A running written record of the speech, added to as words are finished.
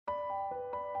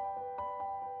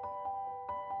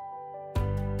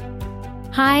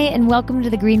Hi, and welcome to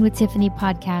the Green with Tiffany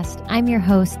podcast. I'm your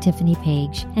host, Tiffany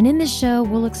Page, and in this show,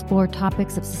 we'll explore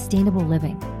topics of sustainable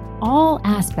living, all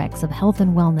aspects of health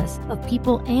and wellness, of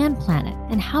people and planet,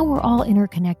 and how we're all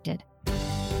interconnected.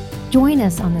 Join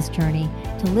us on this journey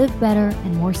to live better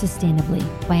and more sustainably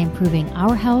by improving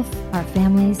our health, our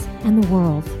families, and the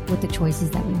world with the choices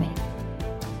that we make.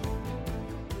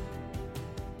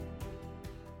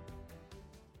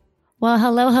 Well,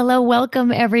 hello.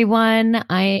 Welcome, everyone.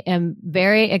 I am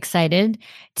very excited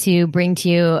to bring to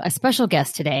you a special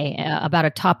guest today about a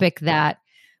topic that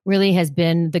really has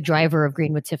been the driver of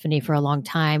Green with Tiffany for a long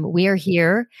time. We are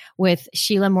here with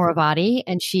Sheila Morovati,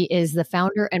 and she is the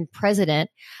founder and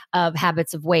president of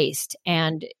Habits of Waste.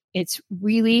 And it's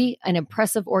really an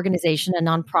impressive organization, a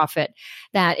nonprofit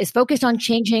that is focused on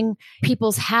changing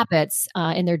people's habits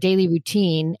in their daily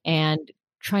routine and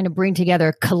trying to bring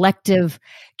together collective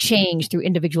change through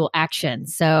individual action.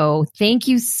 So thank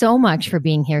you so much for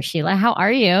being here, Sheila. How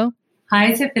are you?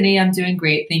 Hi, Tiffany. I'm doing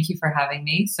great. Thank you for having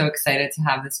me. So excited to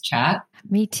have this chat.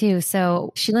 Me too.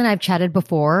 So Sheila and I have chatted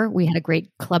before. We had a great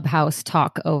Clubhouse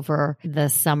talk over the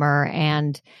summer,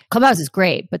 and Clubhouse is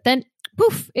great, but then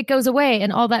poof, it goes away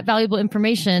and all that valuable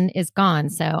information is gone.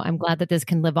 So I'm glad that this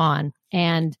can live on.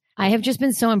 And I have just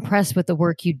been so impressed with the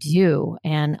work you do.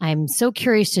 And I'm so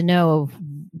curious to know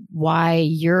why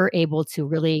you're able to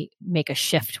really make a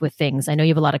shift with things. I know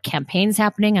you have a lot of campaigns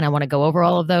happening, and I want to go over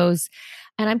all of those.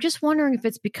 And I'm just wondering if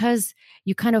it's because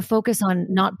you kind of focus on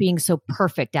not being so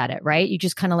perfect at it, right? You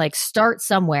just kind of like start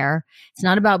somewhere. It's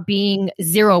not about being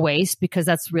zero waste, because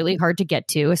that's really hard to get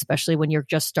to, especially when you're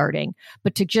just starting,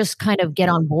 but to just kind of get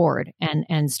on board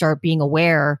and start being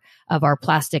aware of our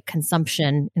plastic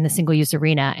consumption in the single-use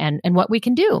arena and what we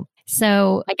can do.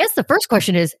 So I guess the first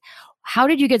question is, how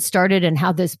did you get started and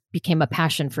how this became a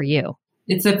passion for you?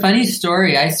 It's a funny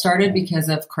story. I started because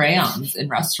of crayons in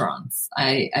restaurants.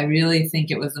 I really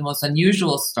think it was the most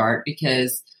unusual start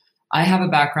because I have a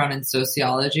background in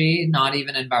sociology, not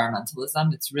even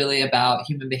environmentalism. It's really about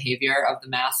human behavior of the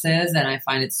masses. And I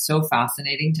find it so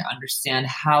fascinating to understand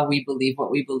how we believe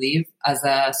what we believe as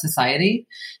a society.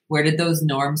 Where did those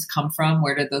norms come from?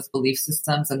 Where did those belief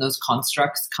systems and those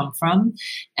constructs come from?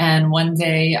 And one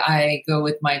day I go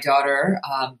with my daughter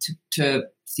to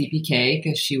CPK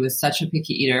because she was such a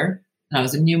picky eater and I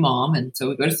was a new mom. And so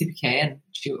we go to CPK and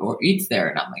she eats there.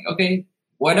 And I'm like, okay,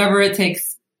 whatever it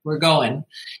takes, we're going.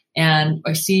 And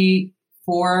I see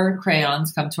 4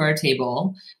 crayons come to our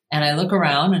table and I look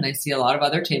around and I see a lot of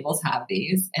other tables have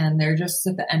these and they're just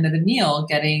at the end of the meal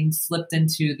getting slipped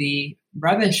into the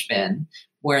rubbish bin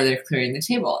where they're clearing the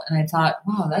table. And I thought,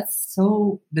 wow, that's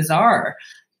so bizarre.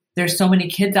 There's so many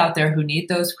kids out there who need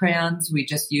those crayons. We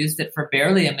just used it for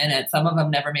barely a minute. Some of them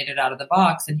never made it out of the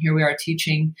box. And here we are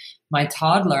teaching my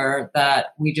toddler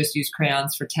that we just use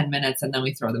crayons for 10 minutes and then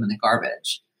we throw them in the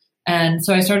garbage. And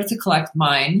so I started to collect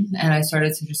mine and I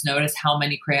started to just notice how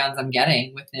many crayons I'm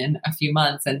getting within a few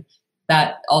months. And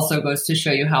that also goes to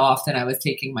show you how often I was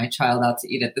taking my child out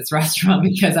to eat at this restaurant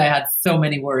because I had so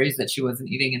many worries that she wasn't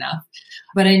eating enough.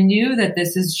 But I knew that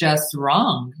this is just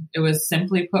wrong. It was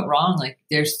simply put wrong. Like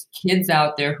there's kids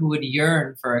out there who would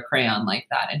yearn for a crayon like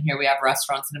that. And here we have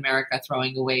restaurants in America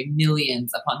throwing away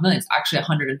millions upon millions, actually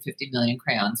 150 million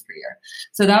crayons per year.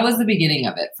 So that was the beginning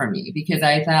of it for me because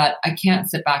I thought I can't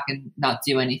sit back and not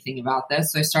do anything about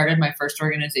this. So I started my first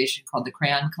organization called the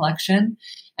Crayon Collection.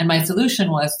 And my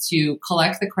solution was to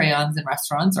collect the crayons in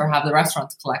restaurants or have the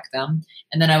restaurants collect them.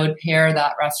 And then I would pair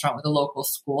that restaurant with a local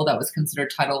school that was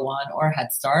considered Title I or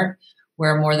Head Start,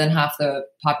 where more than half the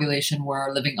population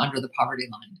were living under the poverty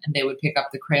line. And they would pick up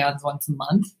the crayons once a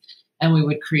month. And we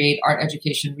would create art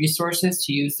education resources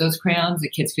to use those crayons. The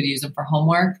kids could use them for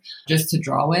homework, just to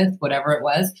draw with, whatever it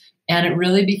was. And it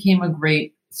really became a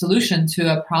great solution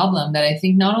to a problem that I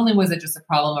think not only was it just a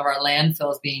problem of our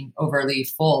landfills being overly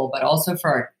full, but also for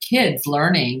our kids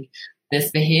learning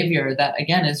this behavior that,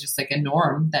 again, is just like a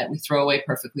norm that we throw away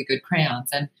perfectly good crayons.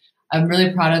 And I'm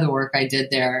really proud of the work I did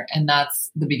there. And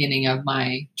that's the beginning of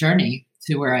my journey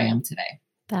to where I am today.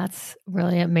 That's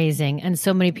really amazing. And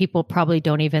so many people probably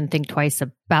don't even think twice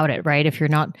about it, right? If you're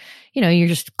not, you're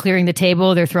just clearing the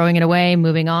table, they're throwing it away,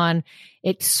 moving on.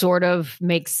 It sort of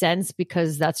makes sense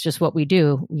because that's just what we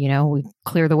do. We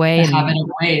clear the way. The habit of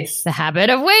waste. The habit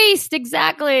of waste.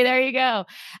 Exactly. There you go.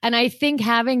 And I think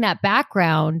having that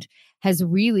background has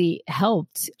really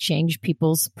helped change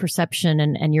people's perception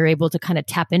and you're able to kind of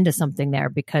tap into something there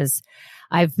because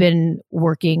I've been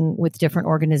working with different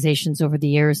organizations over the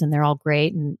years and they're all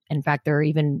great. And in fact, they're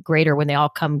even greater when they all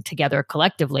come together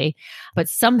collectively. But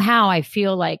somehow I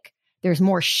feel like there's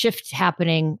more shift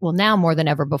happening. Well, now more than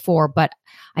ever before, but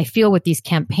I feel with these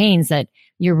campaigns that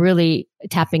you're really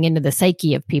tapping into the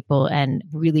psyche of people and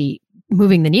really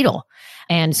moving the needle.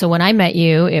 And so when I met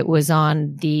you, it was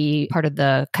on the part of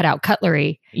the cutout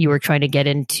cutlery. You were trying to get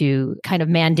into kind of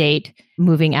mandate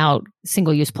moving out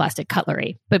single-use plastic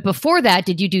cutlery. But before that,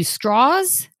 did you do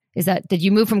straws? Did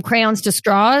you move from crayons to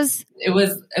straws? It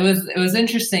was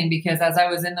interesting because as I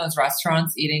was in those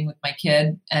restaurants eating with my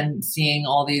kid and seeing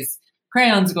all these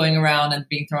crayons going around and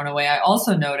being thrown away, I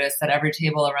also noticed that every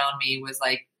table around me was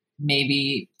like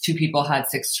maybe 2 people had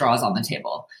 6 straws on the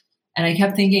table. And I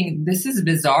kept thinking, this is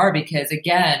bizarre because,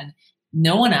 again,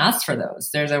 no one asked for those.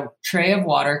 There's a tray of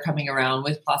water coming around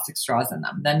with plastic straws in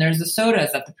them. Then there's the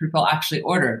sodas that the people actually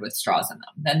ordered with straws in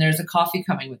them. Then there's a coffee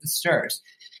coming with the stirs.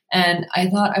 And I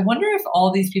thought, I wonder if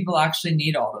all these people actually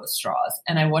need all those straws.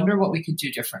 And I wonder what we could do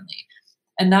differently.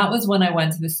 And that was when I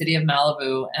went to the city of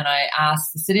Malibu and I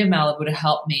asked the city of Malibu to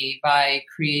help me by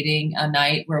creating a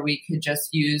night where we could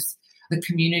just use the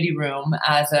community room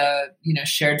as a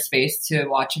shared space to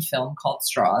watch a film called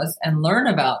Straws and learn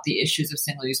about the issues of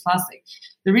single-use plastic.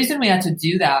 The reason we had to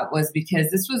do that was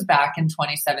because this was back in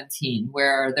 2017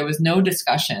 where there was no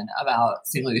discussion about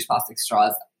single-use plastic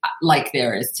straws like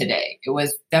there is today. It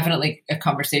was definitely a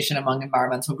conversation among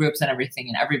environmental groups and everything,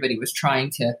 and everybody was trying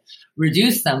to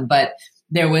reduce them, but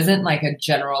there wasn't like a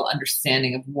general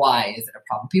understanding of why is it a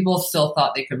problem. People still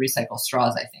thought they could recycle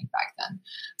straws, I think, back then.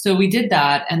 So we did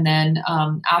that. And then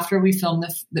after we showed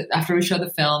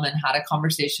the film and had a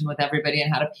conversation with everybody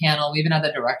and had a panel, we even had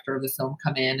the director of the film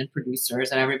come in and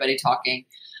producers and everybody talking.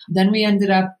 Then we ended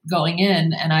up going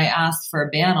in and I asked for a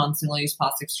ban on single-use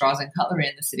plastic straws and cutlery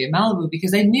in the city of Malibu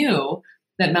because I knew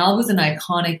that Malibu is an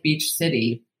iconic beach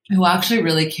city who actually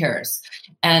really cares.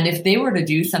 And if they were to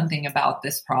do something about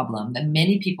this problem, then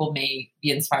many people may be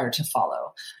inspired to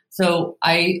follow. So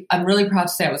I'm really proud to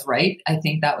say I was right. I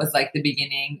think that was like the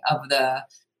beginning of the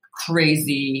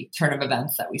crazy turn of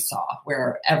events that we saw,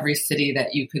 where every city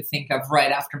that you could think of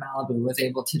right after Malibu was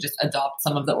able to just adopt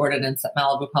some of the ordinance that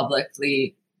Malibu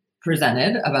publicly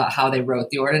presented about how they wrote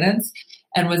the ordinance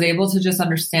and was able to just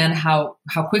understand how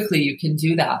quickly you can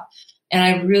do that. And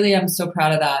I really am so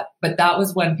proud of that. But that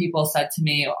was when people said to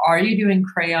me, are you doing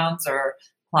crayons or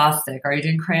plastic? Are you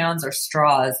doing crayons or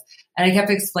straws? And I kept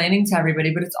explaining to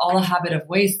everybody, but it's all a habit of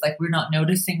waste. Like we're not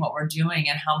noticing what we're doing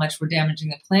and how much we're damaging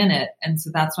the planet. And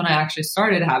so that's when I actually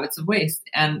started Habits of Waste.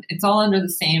 And it's all under the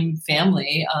same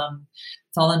family.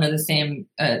 It's all under the same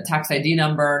tax ID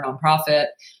number, nonprofit,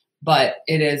 but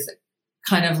it is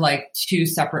kind of like 2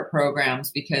 separate programs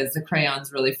because the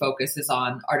crayons really focuses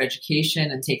on art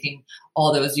education and taking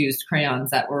all those used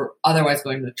crayons that were otherwise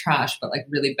going to the trash, but like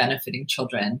really benefiting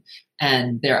children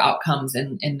and their outcomes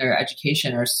in their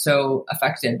education are so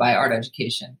affected by art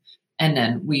education. And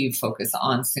then we focus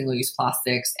on single-use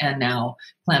plastics and now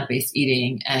plant-based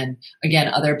eating and, again,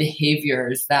 other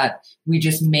behaviors that we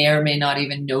just may or may not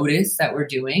even notice that we're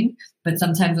doing. But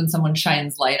sometimes when someone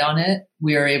shines light on it,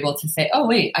 we are able to say, oh,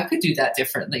 wait, I could do that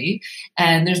differently.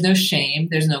 And there's no shame.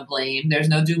 There's no blame. There's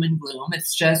no doom and gloom.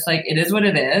 It's just like it is what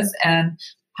it is. And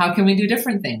how can we do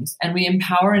different things? And we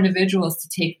empower individuals to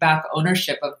take back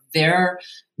ownership of their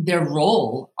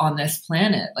role on this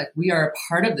planet. Like we are a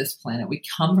part of this planet. We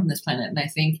come from this planet. And I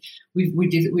think we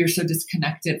are so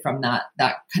disconnected from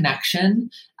that connection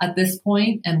at this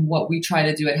point. And what we try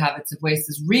to do at Habits of Waste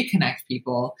is reconnect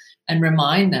people and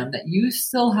remind them that you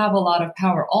still have a lot of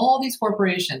power. All these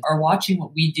corporations are watching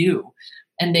what we do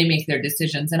and they make their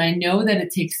decisions. And I know that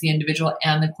it takes the individual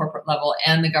and the corporate level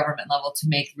and the government level to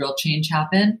make real change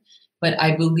happen. But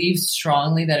I believe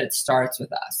strongly that it starts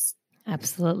with us.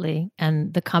 Absolutely.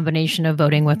 And the combination of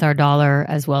voting with our dollar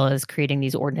as well as creating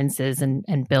these ordinances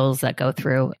and bills that go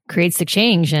through creates the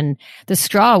change. And the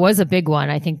straw was a big one.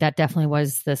 I think that definitely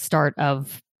was the start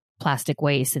of plastic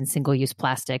waste and single-use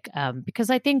plastic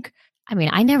because I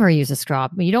never use a straw.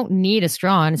 You don't need a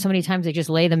straw. And so many times they just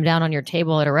lay them down on your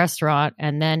table at a restaurant.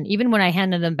 And then even when I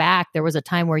handed them back, there was a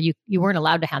time where you weren't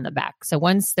allowed to hand them back. So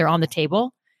once they're on the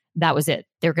table, that was it.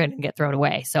 They're going to get thrown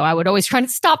away. So I would always try to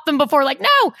stop them before, like,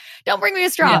 no, don't bring me a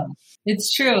straw. Yeah,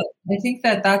 it's true. I think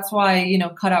that's why,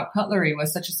 Cutout Cutlery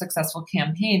was such a successful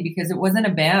campaign because it wasn't a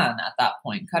ban at that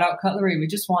point. Cutout Cutlery, we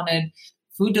just wanted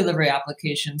food delivery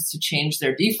applications to change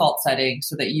their default setting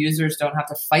so that users don't have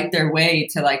to fight their way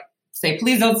to like say,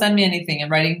 please don't send me anything and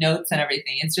writing notes and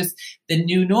everything. It's just the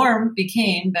new norm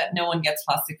became that no one gets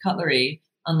plastic cutlery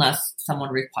unless someone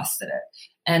requested it.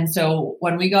 And so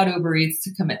when we got Uber Eats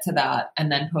to commit to that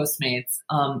and then Postmates,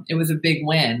 it was a big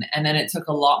win. And then it took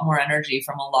a lot more energy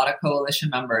from a lot of coalition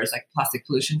members, like Plastic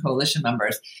Pollution Coalition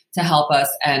members, to help us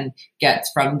and get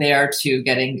from there to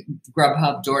getting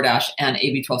Grubhub, DoorDash, and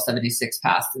AB 1276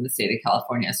 passed in the state of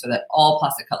California so that all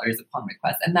plastic cutlery is upon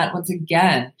request. And that, once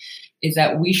again, is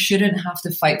that we shouldn't have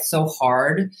to fight so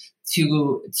hard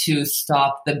to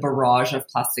stop the barrage of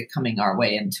plastic coming our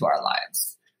way into our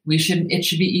lives. It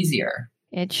should be easier.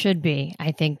 It should be.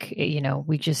 I think,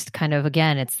 we just kind of,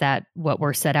 again, it's that what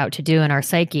we're set out to do in our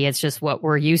psyche. It's just what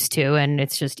we're used to, and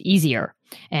it's just easier,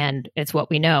 and it's what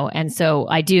we know. And so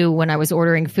when I was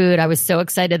ordering food, I was so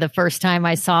excited the first time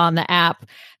I saw on the app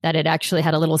that it actually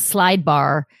had a little slide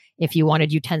bar if you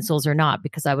wanted utensils or not,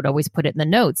 because I would always put it in the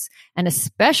notes. And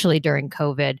especially during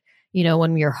COVID,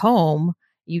 when you're home,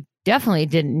 you definitely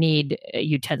didn't need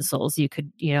utensils. You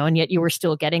could, and yet you were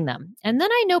still getting them. And then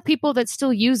I know people that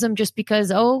still use them just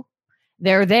because,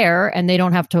 they're there and they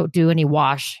don't have to do any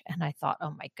wash. And I thought,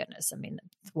 oh my goodness, I mean,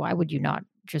 why would you not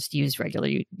just use regular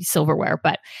silverware?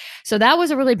 But so that was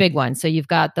a really big one. So you've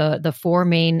got the 4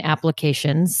 main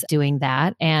applications doing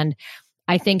that. And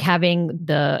I think having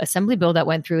the assembly bill that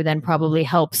went through then probably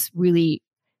helps really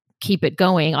keep it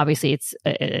going. Obviously,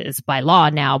 it's by law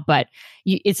now, but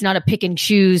it's not a pick and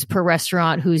choose per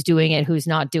restaurant who's doing it, who's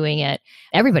not doing it.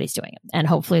 Everybody's doing it. And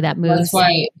hopefully that moves. That's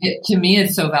why, to me,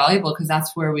 it's so valuable, because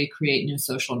that's where we create new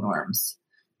social norms.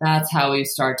 That's how we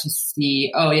start to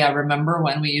see, oh yeah, remember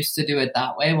when we used to do it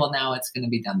that way? Well, now it's going to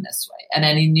be done this way. And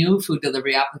any new food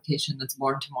delivery application that's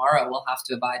born tomorrow will have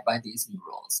to abide by these new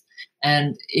rules.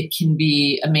 And it can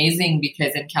be amazing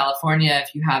because in California,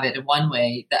 if you have it in one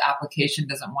way, the application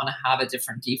doesn't want to have a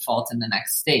different default in the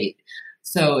next state.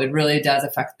 So it really does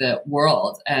affect the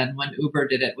world. And when Uber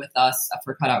did it with us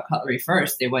for cutout cutlery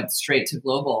first, they went straight to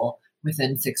global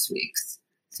within 6 weeks.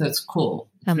 So it's cool.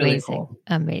 It's amazing. Really cool.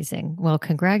 Amazing. Well,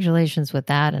 congratulations with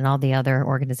that and all the other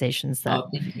organizations that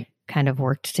kind of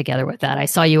worked together with that. I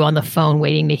saw you on the phone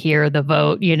waiting to hear the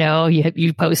vote.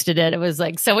 You posted it. It was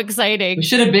like so exciting. We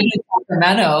should have been in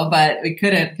Sacramento, but we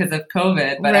couldn't because of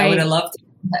COVID. But right. I would have loved to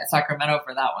be at Sacramento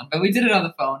for that one. But we did it on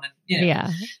the phone. And,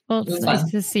 yeah. Well, it's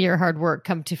nice to see your hard work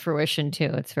come to fruition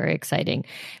too. It's very exciting.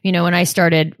 When I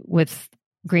started with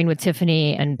Green with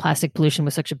Tiffany and plastic pollution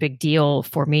was such a big deal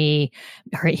for me,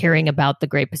 hearing about the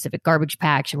Great Pacific Garbage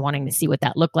Patch and wanting to see what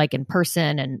that looked like in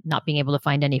person and not being able to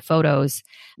find any photos.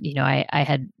 I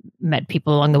had met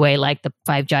people along the way like the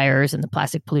Five Gyres and the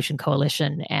Plastic Pollution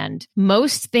Coalition. And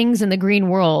most things in the green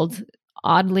world,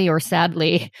 oddly or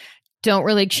sadly, don't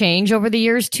really change over the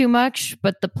years too much,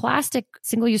 but the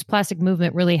single-use plastic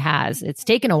movement really has. It's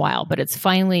taken a while, but it's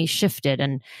finally shifted.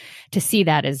 And to see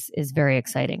that is very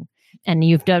exciting. And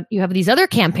you have these other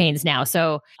campaigns now.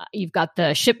 So you've got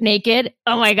the Ship Naked.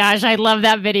 Oh my gosh, I love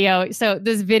that video. So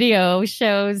this video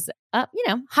shows,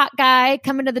 hot guy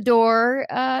coming to the door,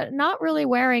 not really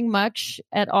wearing much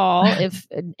at all, if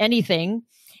anything.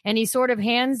 And he sort of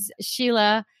hands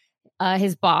Sheila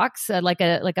his box, like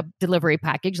a delivery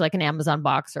package, like an Amazon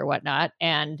box or whatnot.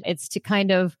 And it's to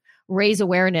kind of raise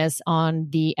awareness on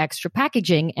the extra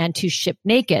packaging and to ship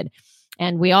naked.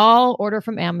 And we all order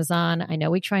from Amazon. I know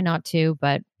we try not to,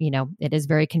 but, it is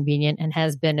very convenient and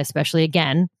has been, especially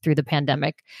again through the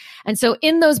pandemic. And so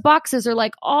in those boxes are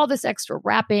like all this extra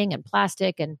wrapping and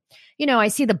plastic. And, I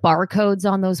see the barcodes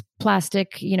on those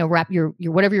plastic, wrap your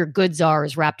whatever your goods are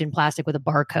is wrapped in plastic with a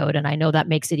barcode. And I know that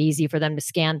makes it easy for them to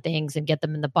scan things and get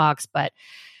them in the box. But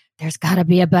there's got to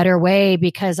be a better way,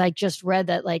 because I just read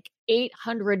that like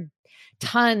 800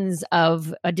 tons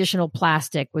of additional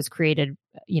plastic was created,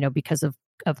 because of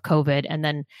COVID. And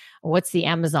then what's the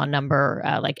Amazon number?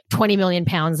 Like 20 million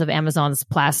pounds of Amazon's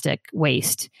plastic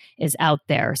waste is out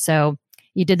there. So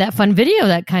you did that fun video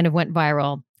that kind of went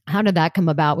viral. How did that come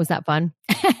about? Was that fun?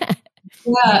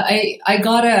 Yeah, I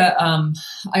got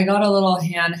a little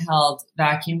handheld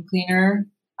vacuum cleaner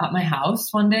at my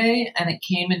house one day, and it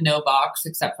came in no box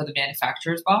except for the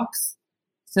manufacturer's box.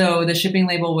 So the shipping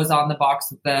label was on the box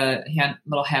that the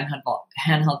little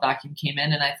handheld vacuum came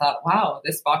in. And I thought, wow,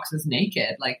 this box is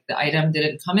naked. Like the item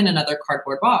didn't come in another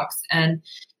cardboard box. And,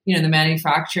 the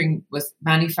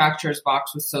manufacturer's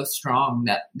box was so strong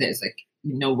that there's like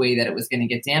no way that it was going to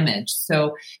get damaged.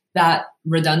 So that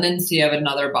redundancy of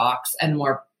another box and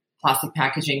more plastic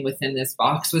packaging within this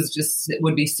box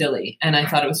would be silly. And I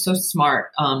thought it was so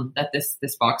smart that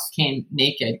this box came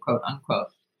naked, quote unquote.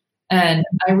 And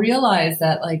I realized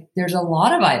that there's a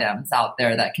lot of items out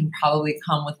there that can probably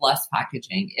come with less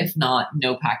packaging, if not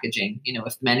no packaging, if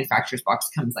the manufacturer's box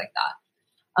comes like that.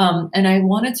 And I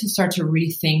wanted to start to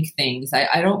rethink things.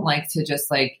 I don't like to just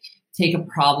take a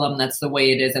problem that's the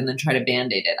way it is and then try to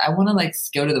band-aid it. I want to like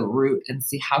go to the root and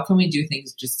see how can we do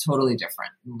things just totally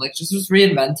different, like just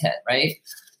reinvent it, right?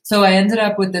 So I ended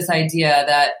up with this idea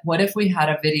that what if we had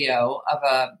a video of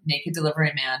a naked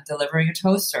delivery man delivering a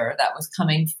toaster that was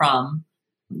coming from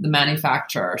the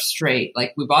manufacturer straight,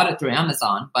 like we bought it through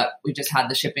Amazon, but we just had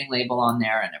the shipping label on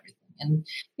there and everything. And,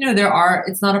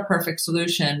 it's not a perfect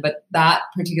solution, but that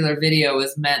particular video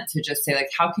is meant to just say, like,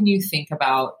 how can you think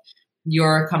about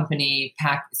your company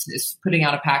is putting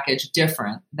out a package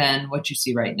different than what you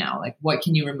see right now? Like, what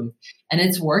can you remove? And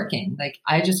it's working. Like,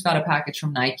 I just got a package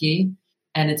from Nike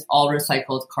and it's all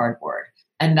recycled cardboard.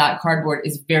 And that cardboard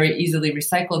is very easily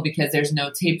recycled because there's no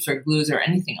tapes or glues or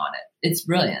anything on it. It's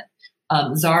brilliant.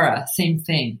 Zara, same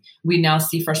thing. We now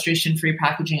see frustration-free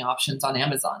packaging options on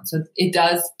Amazon. So it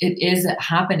is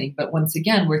happening. But once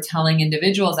again, we're telling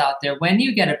individuals out there, when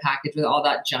you get a package with all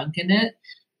that junk in it,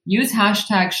 use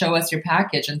hashtag show us your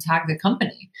package and tag the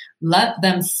company. Let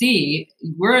them see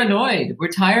we're annoyed. We're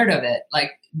tired of it.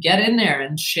 Like, get in there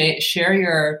and share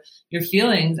your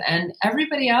feelings. And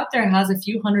everybody out there has a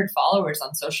few hundred followers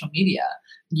on social media.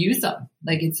 Use them.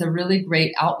 Like, it's a really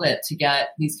great outlet to get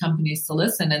these companies to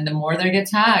listen. And the more they get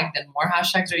tagged and more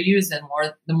hashtags are used and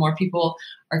the more people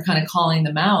are kind of calling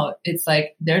them out, it's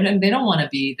like they don't want to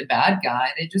be the bad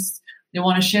guy. They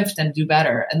want to shift and do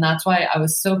better. And that's why I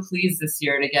was so pleased this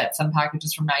year to get some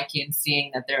packages from Nike and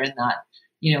seeing that they're in that,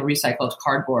 recycled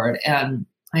cardboard. And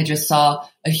I just saw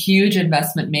a huge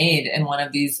investment made in one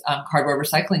of these cardboard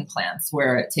recycling plants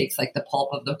where it takes like the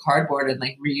pulp of the cardboard and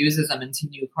like reuses them into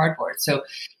new cardboard. So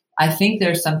I think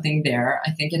there's something there.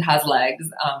 I think it has legs.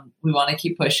 We want to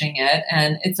keep pushing it,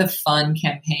 and it's a fun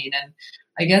campaign. And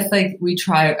I guess like we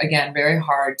try again very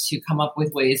hard to come up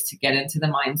with ways to get into the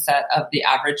mindset of the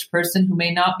average person who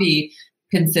may not be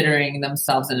considering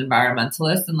themselves an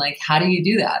environmentalist, and like, how do you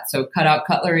do that? So cut out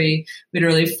cutlery. We had a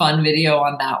really fun video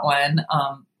on that one.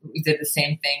 We did the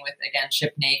same thing with, again,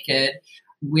 Ship Naked.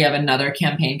 We have another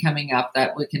campaign coming up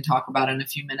that we can talk about in a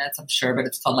few minutes, I'm sure, but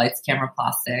it's called Lights, Camera,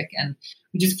 Plastic. And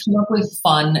we just come up with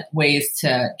fun ways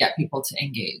to get people to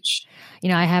engage.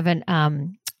 I haven't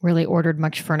really ordered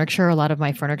much furniture. A lot of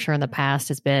my furniture in the past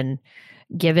has been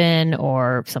given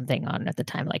or something on at the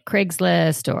time, like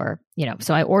Craigslist or,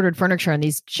 so I ordered furniture and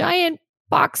these giant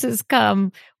boxes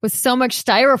come with so much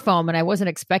styrofoam, and I wasn't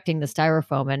expecting the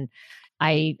styrofoam. And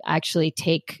I actually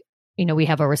take, we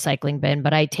have a recycling bin,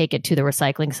 but I take it to the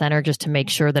recycling center just to make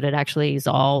sure that it actually is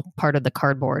all part of the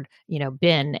cardboard,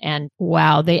 bin. And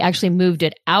wow, they actually moved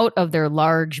it out of their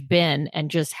large bin and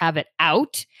just have it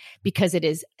out because it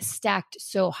is stacked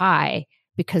so high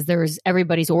because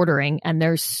everybody's ordering and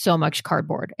there's so much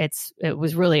cardboard. It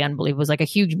was really unbelievable. It was like a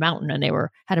huge mountain and they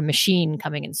had a machine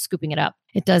coming and scooping it up.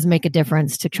 It does make a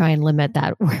difference to try and limit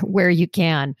that where you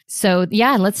can. So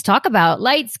yeah, let's talk about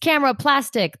lights, camera,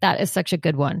 plastic. That is such a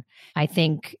good one. I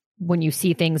think when you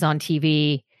see things on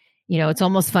TV, it's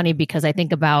almost funny because I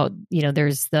think about,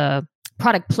 there's the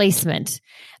product placement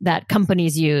that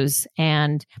companies use.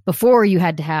 And before you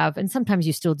had to have, and sometimes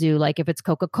you still do, like if it's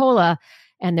Coca-Cola,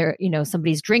 and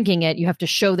somebody's drinking it, you have to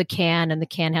show the can and the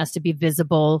can has to be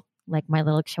visible, like my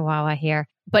little chihuahua here.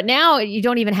 But now you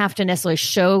don't even have to necessarily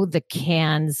show the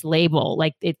can's label.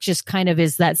 Like it just kind of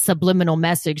is that subliminal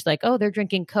message like, oh, they're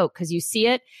drinking Coke, because you see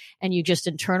it and you just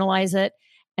internalize it.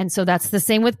 And so that's the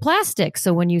same with plastic.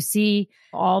 So when you see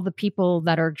all the people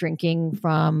that are drinking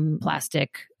from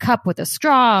plastic cup with a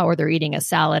straw, or they're eating a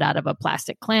salad out of a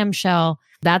plastic clamshell,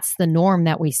 that's the norm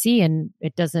that we see. And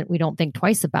we don't think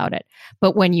twice about it.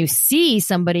 But when you see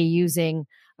somebody using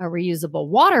a reusable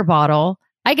water bottle,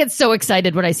 I get so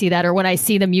excited when I see that, or when I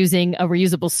see them using a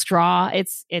reusable straw.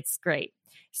 It's great.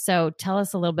 So tell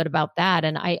us a little bit about that.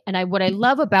 And what I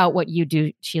love about what you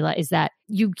do, Sheila, is that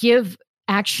you give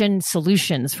action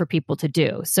solutions for people to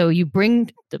do. So you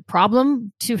bring the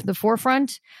problem to the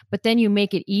forefront, but then you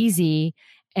make it easy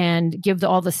and give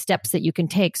all the steps that you can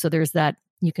take. So there's that,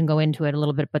 you can go into it a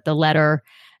little bit, but the letter,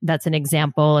 that's an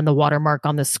example, and the watermark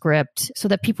on the script, so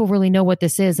that people really know what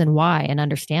this is and why and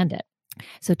understand it.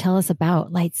 So tell us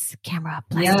about lights, camera,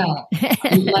 plastic.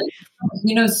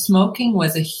 Yeah. Smoking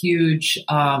was took a huge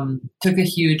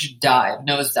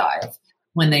nosedive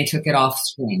when they took it off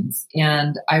screens.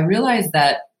 And I realized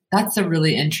that that's a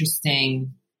really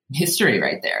interesting history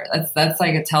right there. That's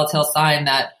like a telltale sign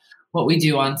that what we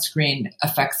do on screen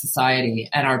affects society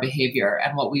and our behavior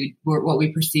and what we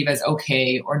perceive as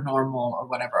okay or normal or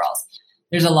whatever else.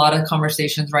 There's a lot of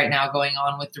conversations right now going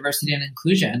on with diversity and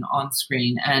inclusion on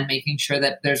screen, and making sure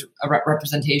that there's a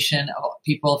representation of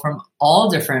people from all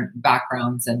different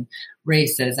backgrounds and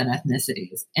races and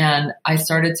ethnicities. And I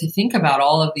started to think about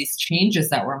all of these changes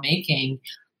that we're making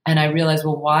And I realized,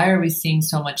 well, why are we seeing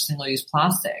so much single-use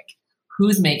plastic?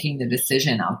 Who's making the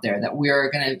decision out there that we're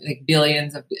going to, like,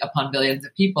 billions upon billions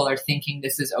of people are thinking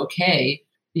this is okay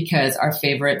because our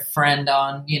favorite friend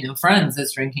on, Friends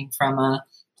is drinking from a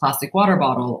plastic water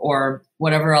bottle or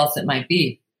whatever else it might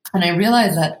be. And I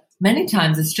realized that many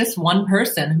times it's just one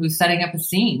person who's setting up a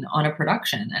scene on a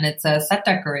production, and it's a set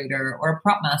decorator or a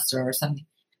prop master or something.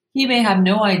 He may have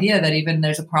no idea that even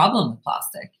there's a problem with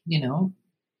plastic,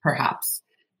 perhaps.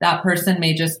 That person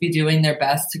may just be doing their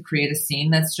best to create a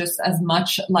scene that's just as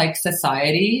much like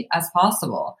society as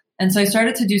possible. And so I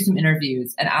started to do some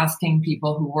interviews and asking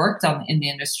people who worked in the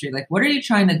industry, like, what are you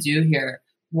trying to do here?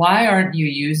 Why aren't you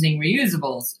using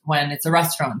reusables when it's a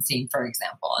restaurant scene, for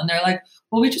example? And they're like,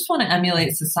 well, we just want to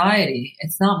emulate society.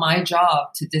 It's not my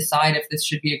job to decide if this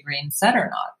should be a green set or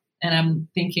not. And I'm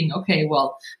thinking, okay,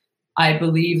 well, I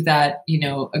believe that,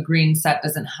 a green set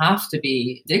doesn't have to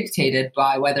be dictated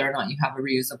by whether or not you have a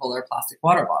reusable or plastic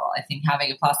water bottle. I think having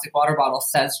a plastic water bottle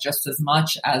says just as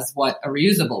much as what a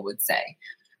reusable would say.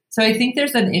 So I think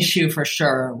there's an issue for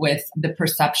sure with the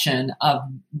perception of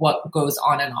what goes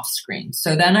on and off screen.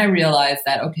 So then I realized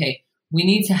that, okay, we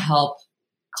need to help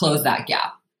close that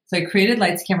gap. So I created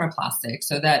Lights, Camera, Plastic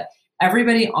so that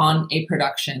everybody on a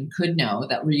production could know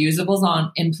that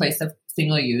reusables in place of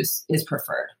single use is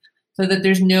preferred. So that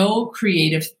there's no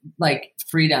creative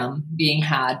freedom being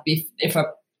had if a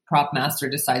prop master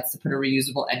decides to put a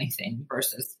reusable anything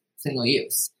versus single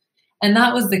use. And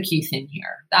that was the key thing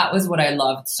here. That was what I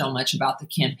loved so much about the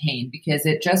campaign, because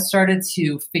it just started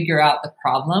to figure out the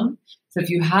problem. So if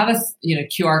you have a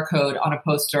QR code on a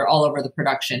poster all over the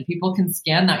production, people can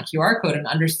scan that QR code and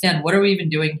understand, what are we even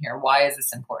doing here? Why is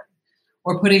this important?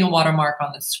 Or putting a watermark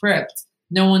on the script.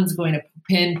 No one's going to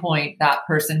pinpoint that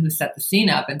person who set the scene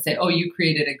up and say, oh, you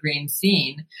created a green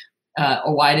scene,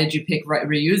 or why did you pick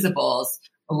reusables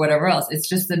or whatever else. It's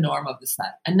just the norm of the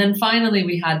set. And then finally,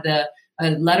 we had a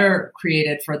letter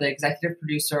created for the executive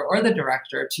producer or the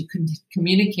director to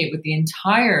communicate with the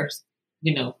entire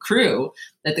crew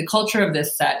that the culture of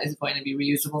this set is going to be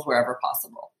reusables wherever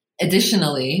possible.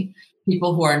 Additionally,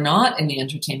 people who are not in the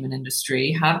entertainment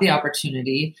industry have the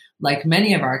opportunity, like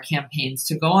many of our campaigns,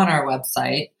 to go on our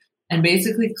website and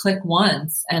basically click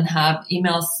once and have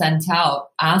emails sent out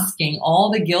asking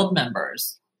all the guild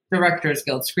members, Directors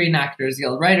Guild, Screen Actors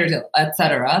Guild, Writers Guild,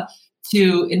 etc.,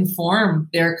 to inform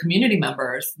their community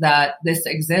members that this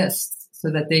exists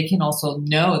so that they can also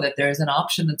know that there's an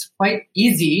option that's quite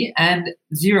easy and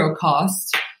zero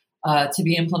cost to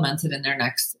be implemented in their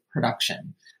next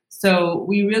production. So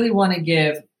we really want to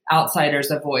give outsiders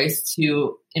a voice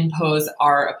to impose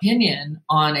our opinion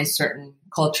on a certain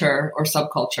culture or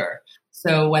subculture.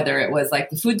 So whether it was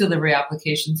like the food delivery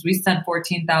applications, we sent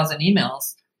 14,000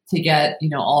 emails to get,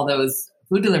 all those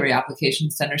food delivery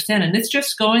applications to understand. And it's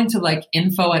just going to like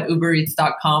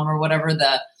info@ubereats.com or whatever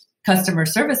the customer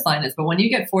service line is. But when you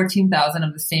get 14,000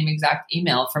 of the same exact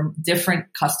email from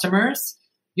different customers,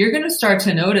 you're going to start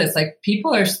to notice like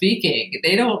people are speaking.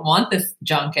 They don't want this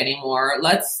junk anymore.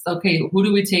 Who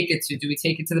do we take it to? Do we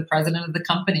take it to the president of the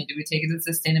company? Do we take it to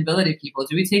the sustainability people?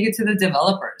 Do we take it to the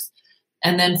developers?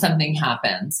 And then something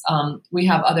happens. We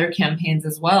have other campaigns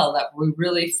as well that we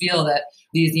really feel that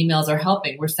these emails are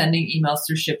helping. We're sending emails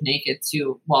through Ship Naked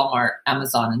to Walmart,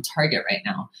 Amazon, and Target right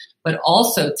now, but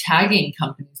also tagging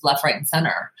companies left, right, and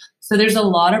center. So there's a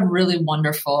lot of really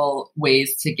wonderful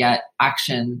ways to get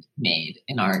action made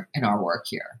in our work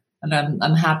here. And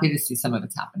I'm happy to see some of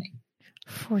it's happening.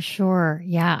 For sure.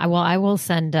 Yeah. Well, I will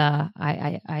send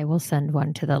I will send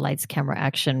one to the Lights Camera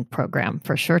Action program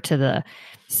for sure, to the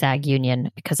SAG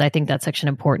union, because I think that's such an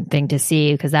important thing to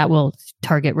see, because that will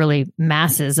target really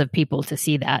masses of people to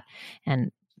see that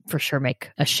and for sure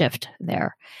make a shift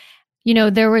there.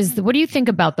 What do you think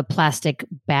about the plastic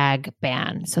bag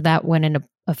ban? So that went into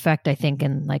effect, I think,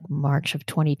 in like March of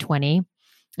 2020.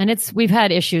 And we've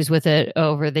had issues with it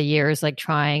over the years, like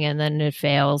trying and then it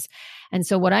fails. And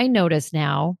so what I notice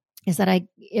now is that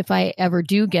if I ever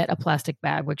do get a plastic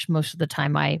bag, which most of the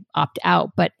time I opt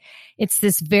out, but it's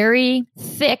this very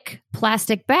thick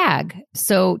plastic bag.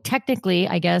 So technically,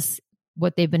 I guess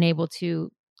what they've been able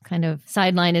to kind of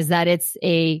sideline is that it's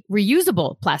a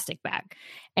reusable plastic bag.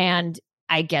 And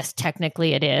I guess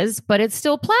technically it is, but it's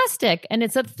still plastic and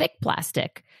it's a thick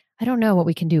plastic. I don't know what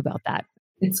we can do about that.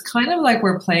 It's kind of like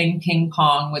we're playing ping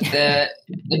pong with the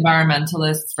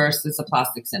environmentalists versus the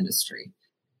plastics industry.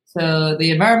 So the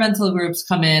environmental groups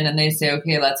come in and they say,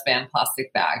 okay, let's ban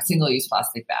plastic bags, single-use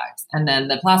plastic bags. And then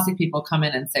the plastic people come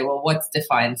in and say, well, what's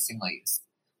defined single-use?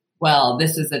 Well,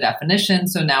 this is the definition.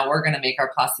 So now we're going to make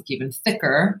our plastic even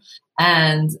thicker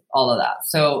and all of that.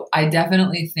 So I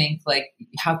definitely think, like,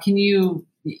 how can you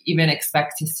even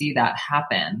expect to see that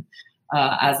happen.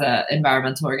 As an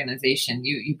environmental organization,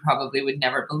 you probably would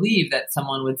never believe that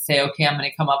someone would say, okay, I'm going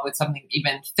to come up with something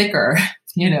even thicker,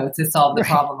 to solve the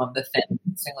problem of the thin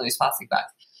single-use plastic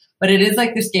bags. But it is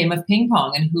like this game of ping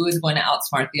pong, and who is going to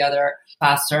outsmart the other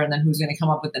faster, and then who's going to come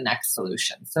up with the next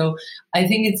solution. So I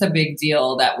think it's a big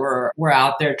deal that we're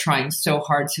out there trying so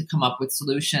hard to come up with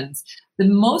solutions. The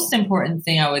most important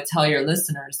thing I would tell your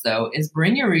listeners, though, is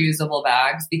bring your reusable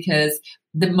bags, because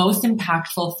the most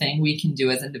impactful thing we can do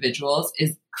as individuals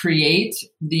is create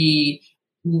the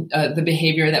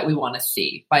behavior that we want to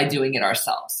see by doing it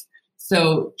ourselves.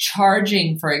 So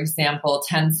charging, for example,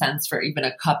 10 cents for even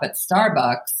a cup at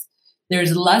Starbucks,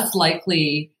 there's less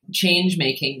likely change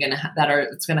making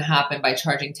it's going to happen by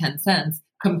charging 10 cents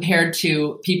compared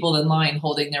to people in line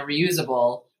holding their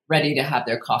reusable ready to have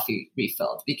their coffee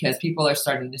refilled, because people are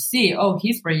starting to see, oh,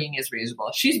 he's bringing his reusable,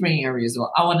 she's bringing a reusable,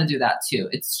 I want to do that too.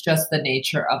 It's just the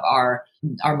nature of our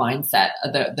mindset,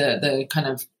 the kind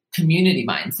of community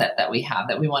mindset that we have,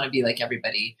 that we want to be like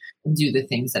everybody and do the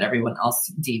things that everyone else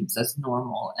deems as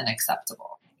normal and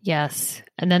acceptable. Yes.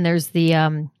 And then there's the,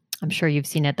 I'm sure you've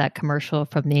seen it, that commercial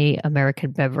from the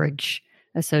American Beverage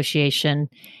Association,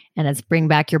 and it's bring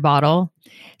back your bottle.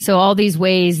 So all these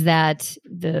ways that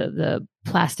the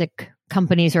plastic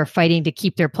companies are fighting to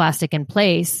keep their plastic in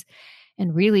place.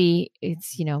 And really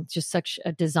it's, just such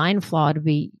a design flaw to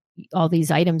be, all these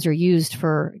items are used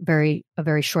for a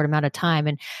very short amount of time.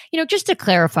 And, just to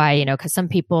clarify, because some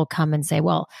people come and say,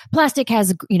 well, plastic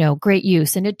has, great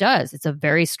use, and it does. It's a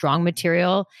very strong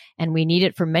material and we need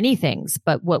it for many things.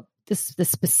 But what the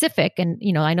specific, and,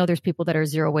 I know there's people that are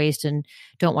zero waste and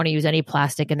don't want to use any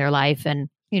plastic in their life, and,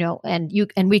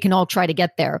 and we can all try to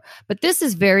get there. But this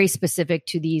is very specific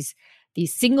to these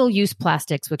single-use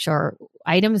plastics, which are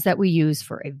items that we use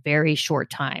for a very short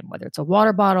time, whether it's a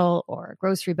water bottle or a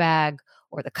grocery bag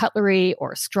or the cutlery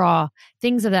or a straw,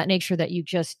 things of that nature that you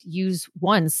just use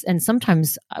once. And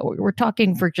sometimes we're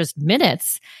talking for just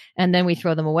minutes, and then we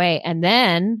throw them away, and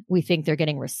then we think they're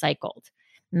getting recycled.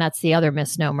 And that's the other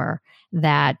misnomer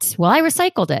that, well, I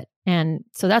recycled it. And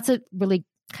so that's a really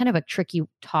kind of a tricky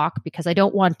talk, because I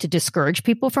don't want to discourage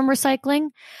people from recycling.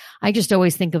 I just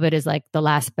always think of it as like the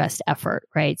last best effort,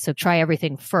 right? So try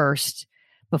everything first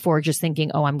before just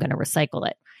thinking, oh, I'm going to recycle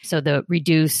it. So the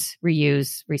reduce,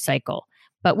 reuse, recycle.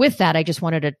 But with that, I just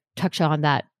wanted to touch on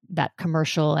that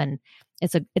commercial, and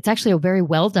it's actually a very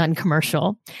well done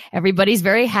commercial. Everybody's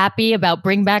very happy about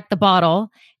bring back the bottle,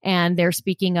 and they're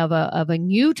speaking of a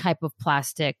new type of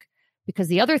plastic. Because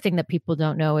the other thing that people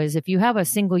don't know is if you have a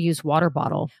single-use water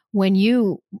bottle, when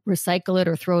you recycle it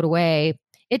or throw it away,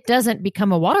 it doesn't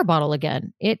become a water bottle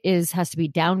again. It has to be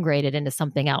downgraded into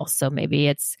something else. So maybe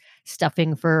it's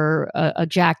stuffing for a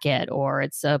jacket, or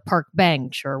it's a park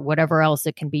bench, or whatever else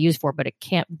it can be used for, but it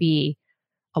can't be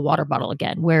a water bottle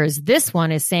again. Whereas this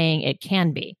one is saying it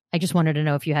can be. I just wanted to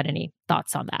know if you had any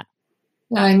thoughts on that.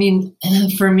 Yeah, I mean,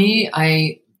 for me,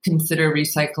 I consider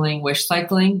recycling wish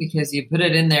cycling, because you put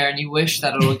it in there and you wish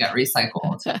that it will get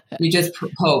recycled. You just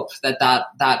hope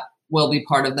that will be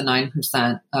part of the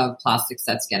 9% of plastics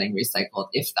that's getting recycled,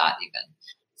 if that even.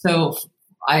 So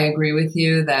I agree with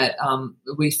you that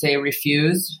we say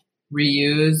refuse,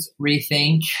 reuse,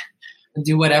 rethink,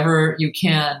 do whatever you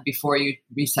can before you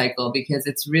recycle, because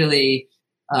it's really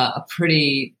a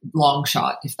pretty long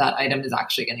shot if that item is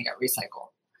actually going to get recycled.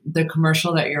 The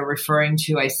commercial that you're referring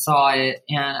to, I saw it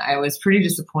and I was pretty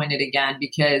disappointed again,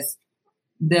 because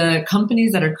the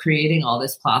companies that are creating all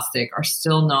this plastic are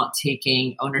still not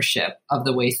taking ownership of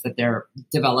the waste that they're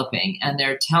developing. And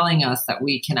they're telling us that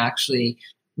we can actually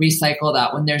recycle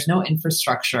that when there's no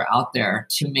infrastructure out there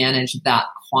to manage that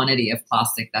quantity of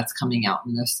plastic that's coming out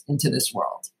into this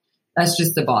world. That's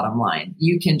just the bottom line.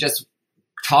 You can just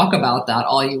talk about that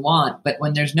all you want, but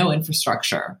when there's no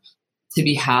infrastructure to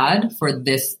be had for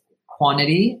this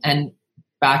quantity. And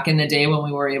back in the day when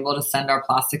we were able to send our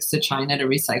plastics to China to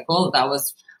recycle, that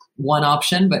was one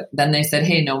option, but then they said,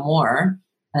 hey, no more.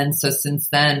 And so since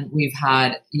then we've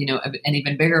had, an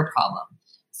even bigger problem.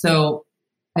 So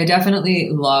I definitely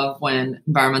love when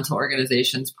environmental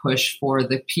organizations push for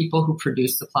the people who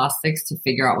produce the plastics to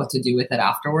figure out what to do with it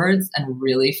afterwards, and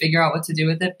really figure out what to do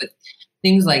with it. But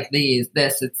things like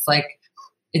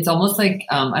it's almost like,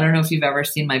 I don't know if you've ever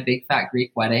seen My Big Fat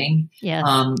Greek Wedding. Yes.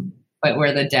 But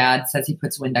where the dad says he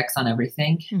puts Windex on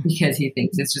everything because he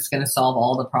thinks it's just going to solve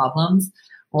all the problems.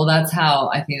 Well, that's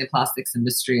how I think the plastics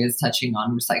industry is touching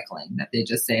on recycling, that they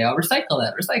just say, oh, recycle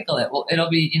it. Well, it'll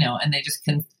be, and they just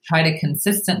can try to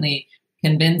consistently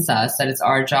convince us that it's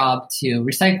our job to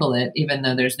recycle it, even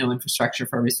though there's no infrastructure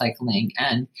for recycling.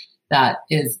 And that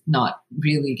is not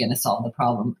really going to solve the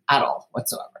problem at all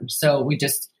whatsoever. So we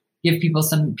just give people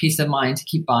some peace of mind to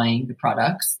keep buying the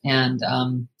products. And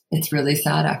it's really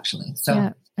sad, actually. So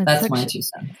yeah, that's my 2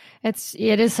 cents.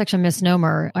 It is such a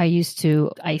misnomer. I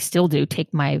still do take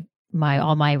all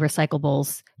my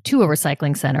recyclables to a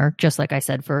recycling center, just like I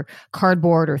said, for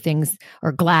cardboard or things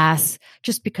or glass,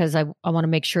 just because I want to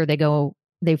make sure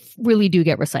they really do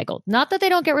get recycled. Not that they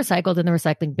don't get recycled in the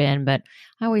recycling bin, but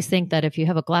I always think that if you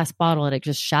have a glass bottle and it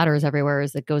just shatters everywhere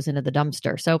as it goes into the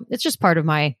dumpster. So it's just part of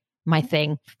my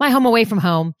thing, my home away from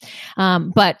home.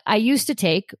 But I used to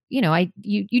take,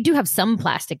 you do have some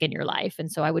plastic in your life.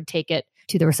 And so I would take it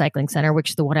to the recycling center,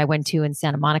 which the one I went to in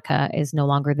Santa Monica is no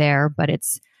longer there, but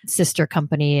its sister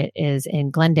company is in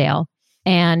Glendale.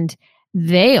 And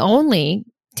they only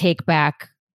take back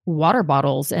water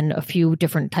bottles and a few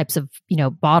different types of,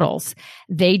 bottles.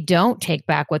 They don't take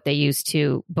back what they used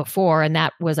to before. And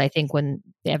that was, I think, when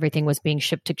everything was being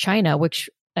shipped to China, which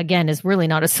again is really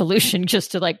not a solution,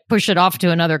 just to like push it off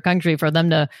to another country for them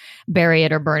to bury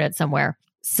it or burn it somewhere.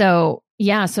 So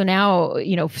yeah, so now,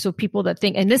 so people that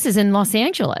think, and this is in Los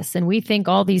Angeles, and we think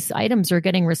all these items are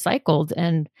getting recycled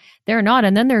and they're not.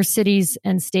 And then there's cities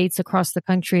and states across the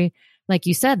country, like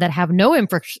you said, that have no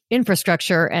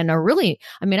infrastructure and are really,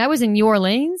 I was in New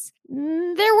Orleans,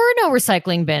 there were no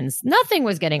recycling bins. Nothing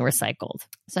was getting recycled.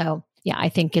 So yeah, I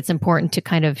think it's important to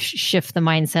kind of shift the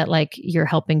mindset like you're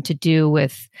helping to do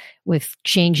with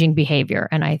changing behavior.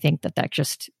 And I think that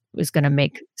just is going to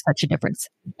make such a difference.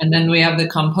 And then we have the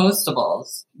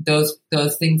compostables, those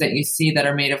things that you see that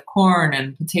are made of corn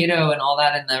and potato and all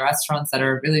that in the restaurants that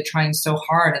are really trying so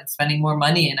hard and spending more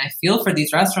money. And I feel for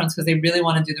these restaurants because they really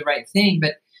want to do the right thing.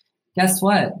 But guess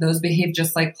what? Those behave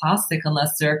just like plastic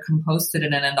unless they're composted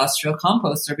in an industrial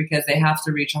composter because they have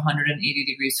to reach 180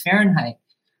 degrees Fahrenheit.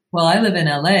 Well, I live in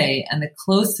LA and the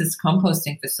closest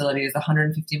composting facility is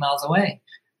 150 miles away.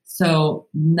 So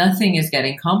nothing is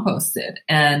getting composted.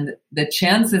 And the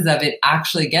chances of it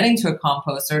actually getting to a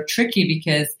compost are tricky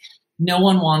because no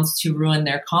one wants to ruin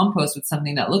their compost with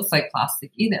something that looks like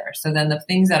plastic either. So then the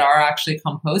things that are actually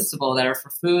compostable, that are for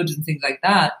foods and things like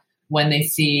that, when they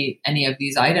see any of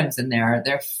these items in there,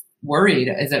 they're worried.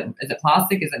 Is it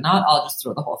plastic? Is it not? I'll just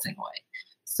throw the whole thing away.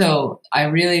 So I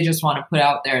really just want to put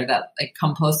out there that like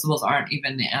compostables aren't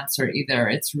even the answer either.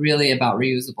 It's really about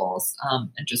reusables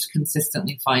and just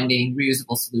consistently finding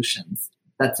reusable solutions.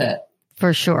 That's it.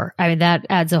 For sure. That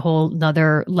adds a whole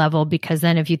nother level because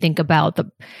then if you think about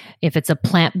if it's a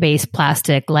plant-based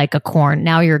plastic like a corn,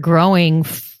 now you're growing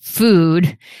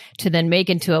food to then make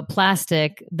into a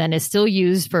plastic, then is still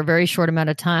used for a very short amount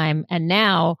of time. And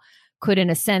now could,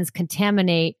 in a sense,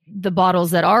 contaminate the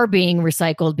bottles that are being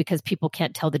recycled because people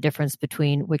can't tell the difference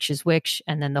between which is which.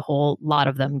 And then the whole lot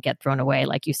of them get thrown away,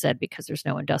 like you said, because there's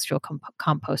no industrial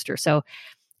composter. So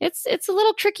it's a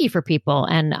little tricky for people.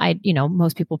 And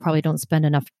most people probably don't spend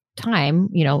enough time,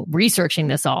 researching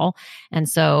this all. And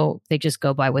so they just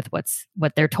go by with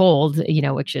what they're told,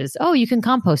 which is, oh, you can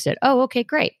compost it. Oh, okay,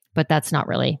 great. But that's not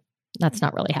really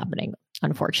happening,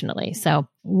 unfortunately. So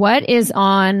what is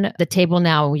on the table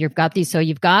now? You've got these. So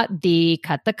you've got the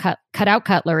cut out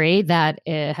cutlery that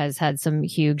has had some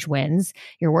huge wins.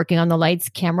 You're working on the lights,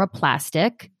 camera,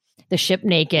 plastic. The ship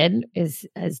naked is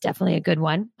definitely a good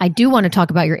one. I do want to talk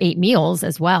about your 8 meals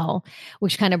as well,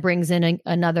 which kind of brings in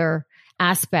another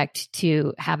aspect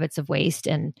to habits of waste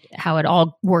and how it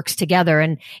all works together.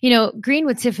 And, Green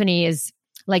with Tiffany is,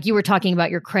 like you were talking about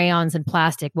your crayons and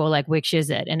plastic. Well, like, which is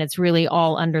it? And it's really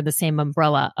all under the same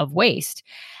umbrella of waste.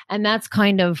 And that's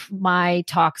kind of my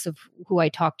talks of who I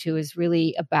talk to is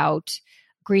really about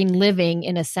green living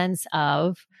in a sense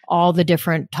of all the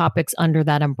different topics under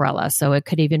that umbrella. So it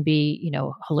could even be,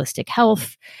 holistic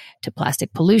health to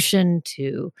plastic pollution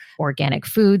to organic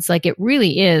foods. Like it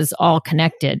really is all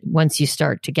connected once you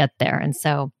start to get there. And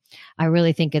so I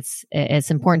really think it's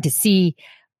important to see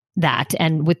that.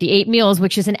 And with the 8 meals,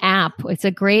 which is an app, it's a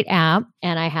great app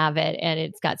and I have it and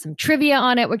it's got some trivia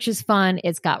on it, which is fun.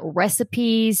 It's got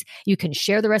recipes. You can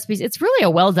share the recipes. It's really a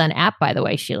well done app, by the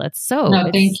way, Sheila. It's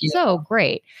thank you. So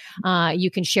great.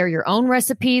 You can share your own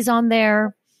recipes on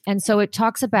there. And so it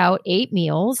talks about 8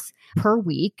 meals per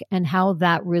week and how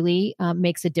that really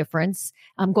makes a difference.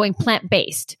 Going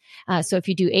plant-based. So if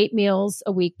you do 8 meals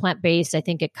a week plant-based, I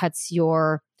think it cuts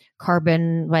your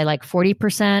carbon by like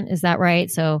 40%. Is that right?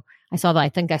 So I saw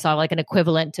like an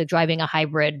equivalent to driving a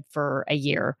hybrid for a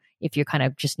year if you kind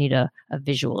of just need a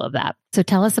visual of that. So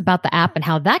tell us about the app and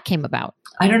how that came about.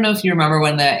 I don't know if you remember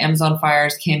when the Amazon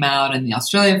fires came out and the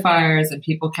Australia fires and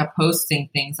people kept posting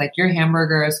things like your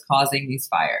hamburger is causing these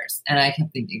fires. And I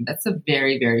kept thinking that's a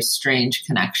very, very strange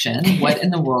connection. What in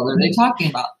the world are they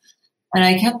talking about? And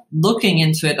I kept looking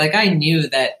into it. Like I knew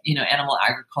that, animal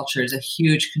agriculture is a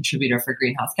huge contributor for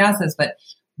greenhouse gases, but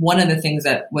one of the things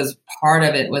that was part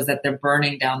of it was that they're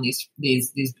burning down these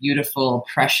beautiful,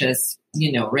 precious,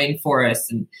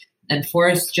 rainforests and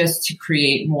forests just to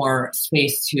create more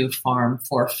space to farm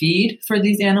for feed for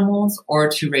these animals or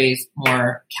to raise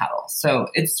more cattle. So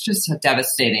it's just a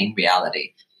devastating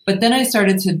reality. But then I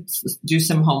started to do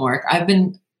some homework. I've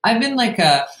been like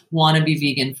a wannabe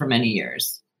vegan for many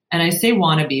years. And I say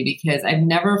wannabe because I've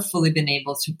never fully been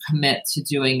able to commit to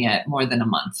doing it more than a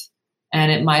month.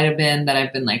 And it might have been that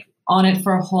I've been like on it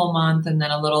for a whole month and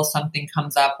then a little something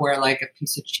comes up where like a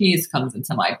piece of cheese comes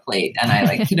into my plate and I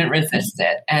like couldn't resist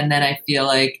it. And then I feel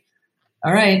like,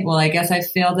 all right, well, I guess I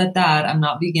failed at that. I'm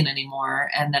not vegan anymore.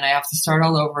 And then I have to start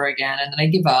all over again. And then I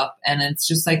give up. And it's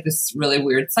just like this really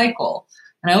weird cycle.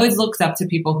 And I always looked up to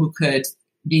people who could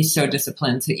be so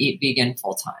disciplined to eat vegan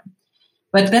full time.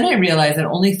 But then I realized that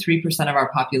only 3% of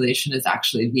our population is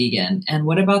actually vegan. And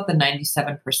what about the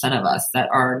 97% of us that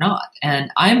are not?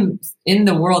 And I'm in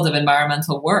the world of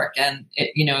environmental work. And,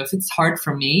 if it's hard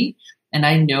for me and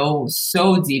I know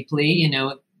so deeply,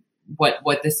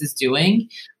 what this is doing,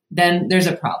 then there's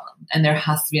a problem and there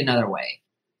has to be another way.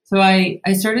 So I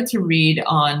started to read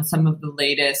on some of the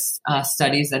latest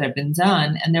studies that have been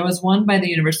done. And there was one by the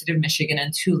University of Michigan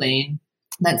in Tulane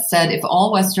that said if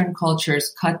all Western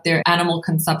cultures cut their animal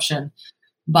consumption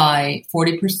by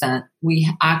 40%, we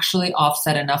actually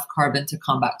offset enough carbon to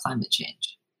combat climate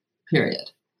change,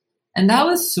 period. And that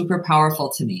was super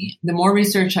powerful to me. The more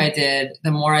research I did,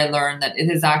 the more I learned that it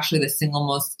is actually the single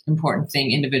most important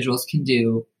thing individuals can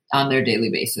do on their daily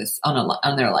basis,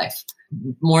 on their life.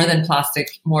 More than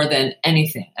plastic, more than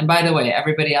anything. And by the way,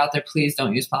 everybody out there, please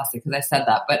don't use plastic because I said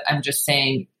that, but I'm just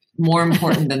saying more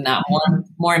important than that,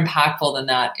 more impactful than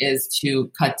that is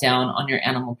to cut down on your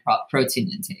animal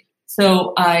protein intake.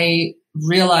 So I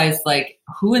realized like,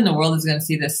 who in the world is going to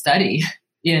see this study?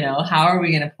 How are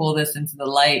we going to pull this into the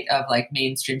light of like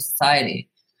mainstream society?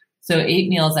 So 8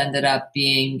 meals ended up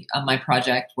being my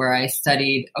project where I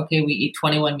studied, okay, we eat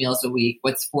 21 meals a week.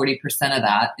 What's 40% of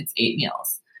that? It's 8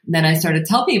 meals. And then I started to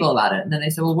tell people about it. And then they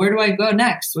said, well, where do I go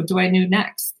next? What do I do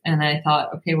next? And I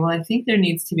thought, okay, well, I think there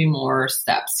needs to be more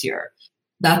steps here.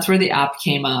 That's where the app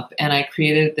came up. And I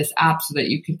created this app so that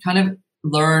you could kind of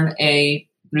learn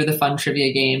through the fun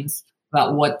trivia games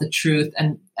about what the truth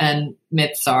and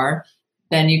myths are.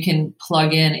 Then you can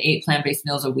plug in 8 plant-based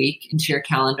meals a week into your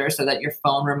calendar so that your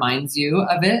phone reminds you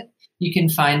of it. You can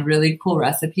find really cool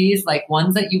recipes, like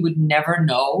ones that you would never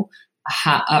know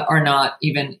are not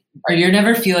even, or you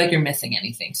never feel like you're missing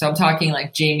anything. So I'm talking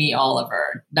like Jamie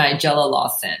Oliver, Nigella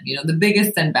Lawson, the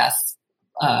biggest and best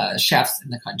chefs in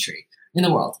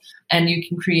the world. And you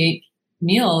can create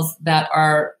meals that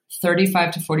are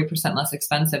 35 to 40% less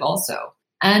expensive also.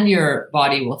 And your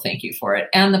body will thank you for it.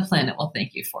 And the planet will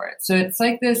thank you for it. So it's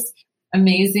like this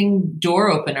amazing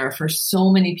door opener for so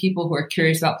many people who are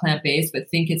curious about plant-based, but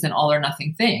think it's an all or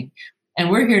nothing thing. And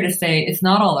we're here to say it's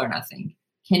not all or nothing.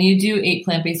 Can you do 8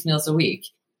 plant-based meals a week?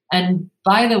 And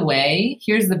by the way,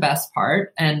 here's the best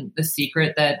part and the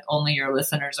secret that only your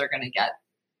listeners are going to get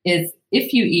is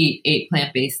if you eat 8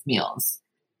 plant-based meals,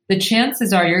 the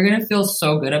chances are you're going to feel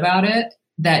so good about it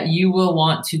that you will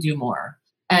want to do more.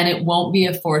 And it won't be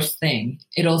a forced thing.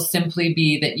 It'll simply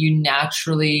be that you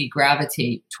naturally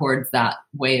gravitate towards that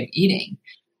way of eating.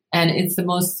 And it's the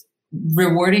most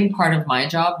rewarding part of my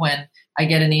job when I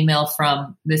get an email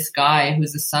from this guy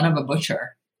who's the son of a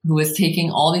butcher who was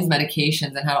taking all these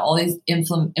medications and had all these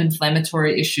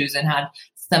inflammatory issues and had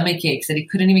stomach aches that he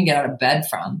couldn't even get out of bed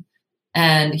from.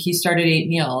 And he started 8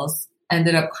 meals,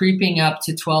 ended up creeping up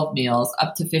to 12 meals,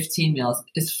 up to 15 meals,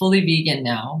 is fully vegan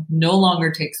now, no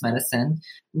longer takes medicine,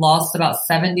 lost about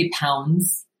 70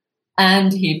 pounds,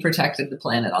 and he protected the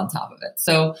planet on top of it.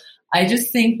 So I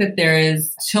just think that there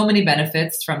is so many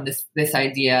benefits from this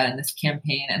idea and this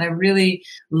campaign. And I really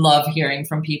love hearing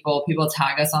from people. People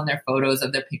tag us on their photos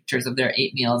of their pictures of their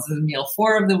 8 meals. This is meal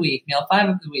 4 of the week, meal 5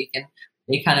 of the week. And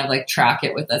they kind of like track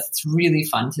it with us. It's really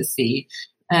fun to see.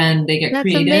 And they get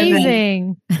creative.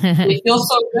 Amazing. And they feel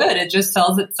so good. It just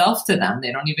sells itself to them.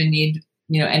 They don't even need,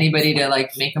 anybody to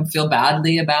like make them feel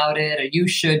badly about it or you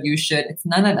should. It's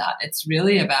none of that. It's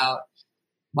really about,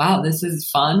 wow, this is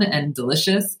fun and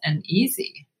delicious and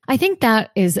easy. I think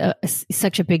that is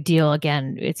such a big deal.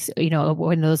 Again, it's,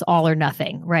 when those all or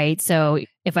nothing, right? So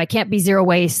if I can't be zero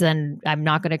waste, then I'm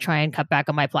not going to try and cut back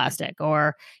on my plastic.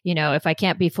 Or, if I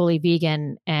can't be fully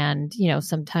vegan and,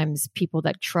 sometimes people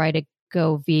that try to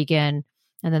go vegan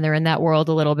and then they're in that world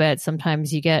a little bit,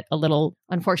 sometimes you get a little,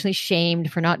 unfortunately,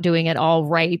 shamed for not doing it all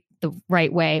right, the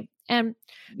right way. And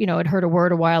had heard a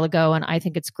word a while ago and I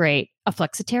think it's great, a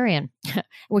flexitarian,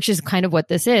 which is kind of what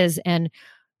this is. And,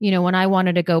 when I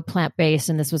wanted to go plant-based,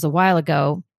 and this was a while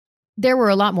ago, there were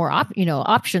a lot more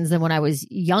options than when I was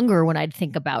younger, when I'd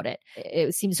think about it.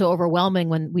 It seemed so overwhelming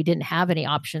when we didn't have any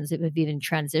options. It would be in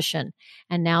transition.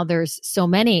 And now there's so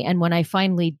many. And when I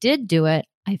finally did do it,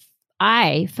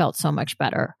 I felt so much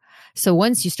better. So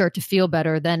once you start to feel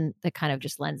better, then that kind of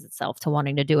just lends itself to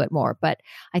wanting to do it more. But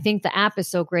I think the app is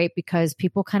so great because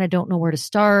people kind of don't know where to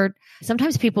start.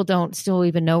 Sometimes people don't still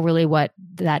even know really what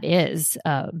that is,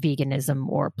 veganism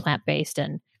or plant-based.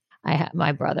 And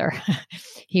my brother,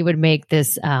 he would make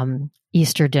this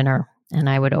Easter dinner and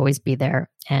I would always be there.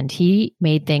 And he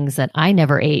made things that I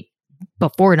never ate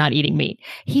before not eating meat.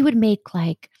 He would make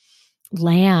like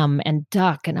lamb and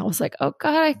duck. And I was like, oh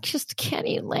God, I just can't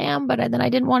eat lamb. But then I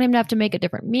didn't want him to have to make a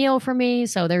different meal for me.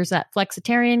 So there's that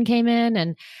flexitarian came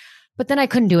in, but then I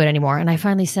couldn't do it anymore. And I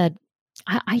finally said,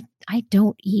 I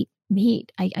don't eat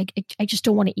meat. I just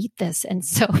don't want to eat this. And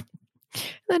so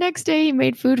the next day he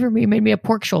made food for me, made me a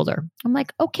pork shoulder. I'm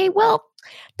like, okay, well,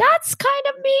 that's kind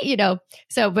of me,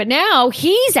 So, but now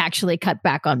he's actually cut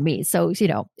back on meat. So,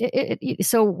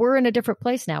 so we're in a different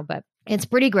place now, but it's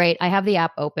pretty great. I have the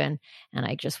app open and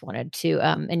I just wanted to,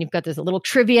 and you've got this little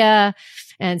trivia.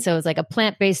 And so it's like a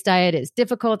plant-based diet is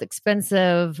difficult,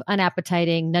 expensive,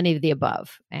 unappetizing, none of the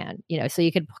above. And, so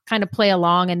you could kind of play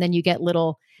along and then you get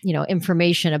little,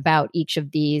 information about each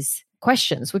of these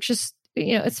questions, which is,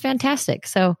 it's fantastic.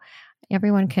 So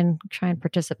everyone can try and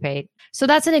participate. So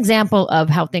that's an example of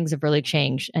how things have really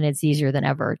changed, and it's easier than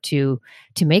ever to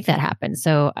make that happen.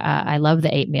 So I love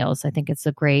the 8 meals. I think it's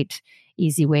a great,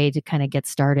 easy way to kind of get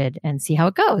started and see how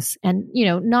it goes, and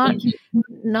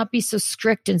not be so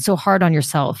strict and so hard on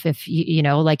yourself. If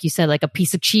like you said, like a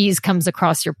piece of cheese comes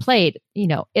across your plate,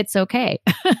 it's okay.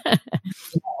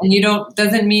 And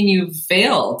doesn't mean you've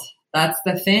failed. That's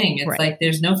the thing. It's right. Like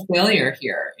there's no failure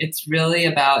here. It's really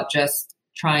about just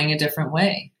trying a different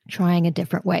way.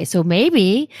 So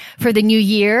maybe for the new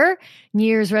year, New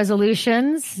Year's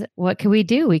resolutions, what could we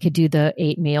do? We could do the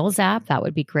 8 meals app. That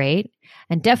would be great.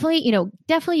 And definitely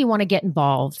you want to get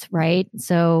involved, right?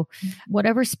 So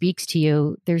whatever speaks to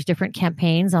you, there's different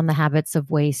campaigns on the Habits of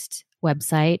Waste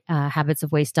website,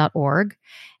 habitsofwaste.org.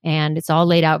 And it's all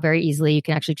laid out very easily. You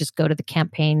can actually just go to the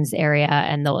campaigns area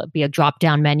and there'll be a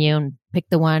drop-down menu and pick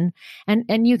the one.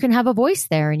 And you can have a voice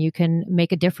there and you can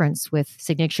make a difference with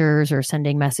signatures or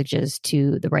sending messages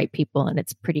to the right people. And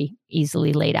it's pretty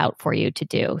easily laid out for you to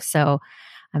do. So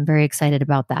I'm very excited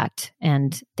about that.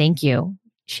 And thank you,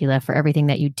 Sheila, for everything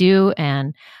that you do.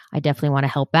 And I definitely want to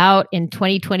help out in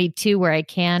 2022 where I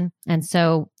can. And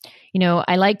so,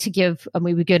 I like to give,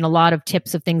 we've given a lot of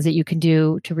tips of things that you can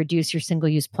do to reduce your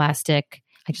single-use plastic.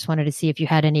 I just wanted to see if you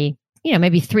had any,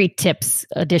 maybe 3 tips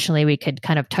additionally we could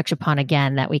kind of touch upon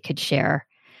again that we could share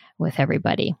with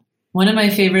everybody. One of my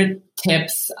favorite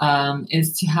tips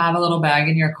is to have a little bag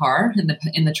in your car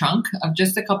in the trunk of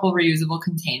just a couple reusable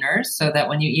containers, so that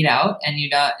when you eat out and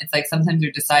it's like sometimes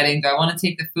you're deciding, do I want to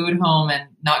take the food home and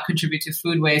not contribute to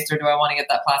food waste, or do I want to get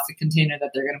that plastic container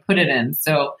that they're going to put it in?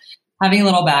 So having a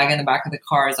little bag in the back of the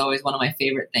car is always one of my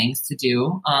favorite things to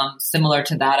do. Similar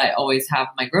to that, I always have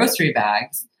my grocery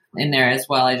bags in there as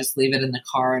well. I just leave it in the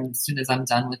car, and as soon as I'm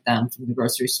done with them from the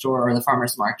grocery store or the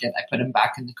farmer's market, I put them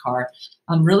back in the car.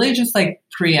 Really just like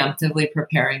preemptively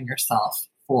preparing yourself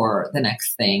for the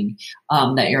next thing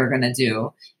that you're going to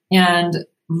do. And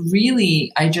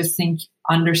really, I just think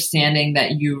understanding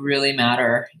that you really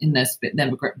matter in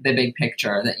the big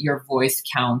picture, that your voice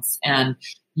counts, and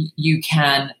you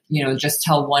can, just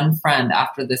tell one friend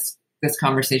after this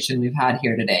conversation we've had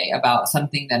here today about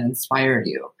something that inspired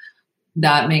you.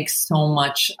 That makes so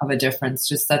much of a difference.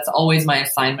 Just that's always my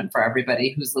assignment for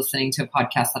everybody who's listening to a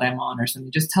podcast that I'm on or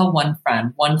something. Just tell one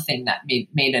friend one thing that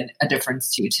made a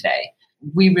difference to you today.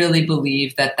 We really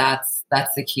believe that that's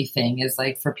the key thing, is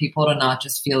like for people to not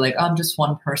just feel like, oh, I'm just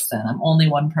one person. I'm only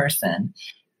one person.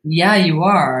 Yeah, you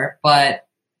are, but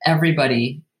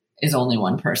everybody is only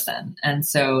one person. And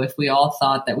so if we all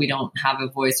thought that we don't have a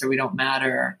voice or we don't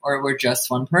matter or we're just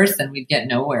one person, we'd get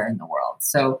nowhere in the world.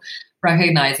 So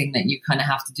recognizing that you kind of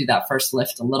have to do that first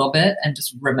lift a little bit and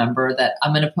just remember that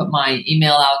I'm going to put my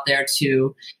email out there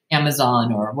to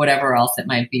Amazon or whatever else it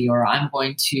might be, or I'm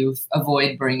going to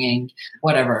avoid bringing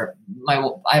whatever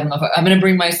I'm going to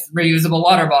bring my reusable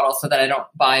water bottle so that I don't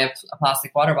buy a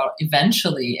plastic water bottle.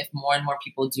 Eventually, if more and more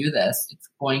people do this, it's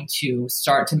going to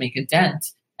start to make a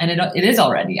dent. And it is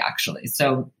already, actually.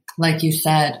 So like you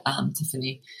said,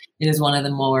 Tiffany, it is one of the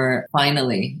more,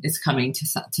 finally, is coming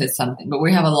to something. But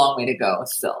we have a long way to go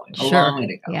still. A long way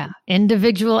to go. Yeah.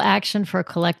 Individual action for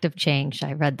collective change.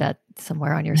 I read that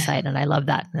somewhere on your site and I love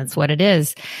that. That's what it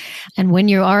is. And when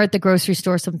you are at the grocery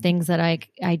store, some things that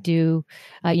I do,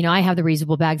 I have the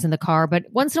reusable bags in the car, but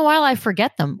once in a while I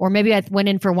forget them. Or maybe I went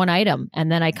in for one item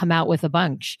and then I come out with a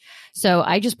bunch. So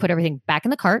I just put everything back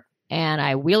in the cart and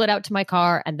I wheel it out to my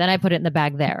car and then I put it in the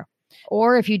bag there.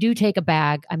 Or if you do take a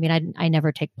bag, I mean, I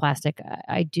never take plastic.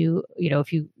 I do,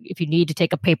 if you need to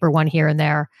take a paper one here and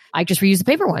there, I just reuse the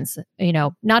paper ones,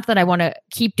 not that I want to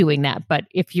keep doing that, but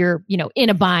if you're, in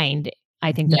a bind,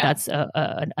 I think that's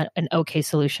an okay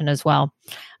solution as well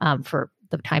for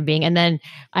the time being. And then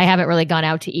I haven't really gone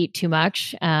out to eat too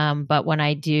much. But when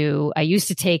I do, I used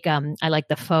to take, I like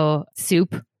the pho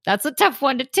soup. That's a tough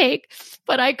one to take,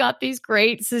 but I got these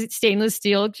great stainless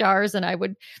steel jars and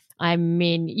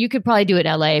you could probably do it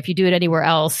in LA. If you do it anywhere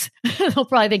else, they'll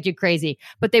probably think you're crazy.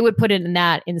 But they would put it in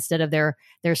that instead of their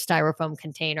styrofoam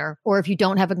container. Or if you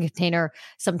don't have a container,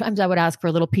 sometimes I would ask for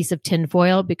a little piece of tin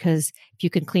foil because if you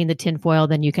can clean the tin foil,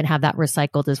 then you can have that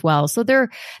recycled as well. So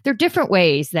there are different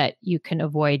ways that you can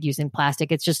avoid using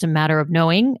plastic. It's just a matter of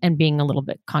knowing and being a little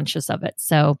bit conscious of it.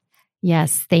 So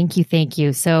yes, thank you. Thank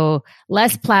you. So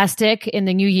less plastic in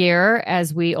the new year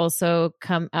as we also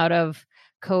come out of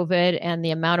COVID and the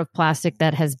amount of plastic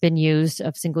that has been used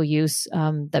of single use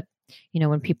that,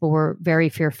 when people were very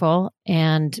fearful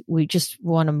and we just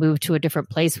want to move to a different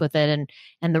place with it.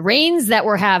 And the rains that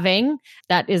we're having,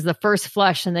 that is the first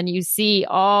flush. And then you see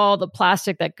all the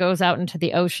plastic that goes out into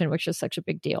the ocean, which is such a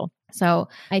big deal. So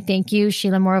I thank you,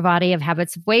 Sheila Morovati of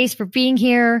Habits of Waste, for being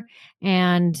here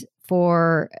and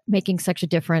for making such a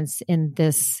difference in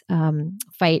this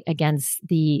fight against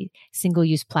the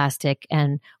single-use plastic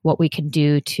and what we can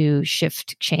do to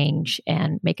shift change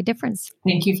and make a difference.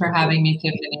 Thank you for having me,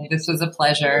 Tiffany. This was a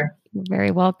pleasure. You're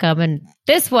very welcome. And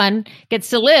this one gets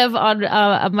to live on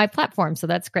my platform, so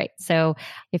that's great. So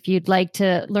if you'd like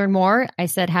to learn more, I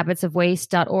said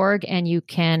habitsofwaste.org, and you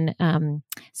can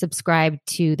subscribe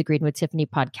to the Green with Tiffany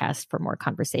podcast for more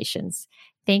conversations.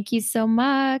 Thank you so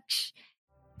much.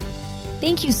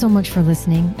 Thank you so much for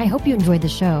listening. I hope you enjoyed the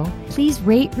show. Please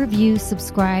rate, review,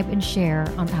 subscribe, and share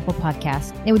on Apple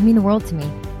Podcasts. It would mean the world to me.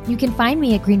 You can find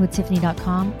me at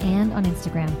greenwithtiffany.com and on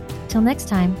Instagram. Till next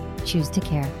time, choose to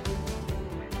care.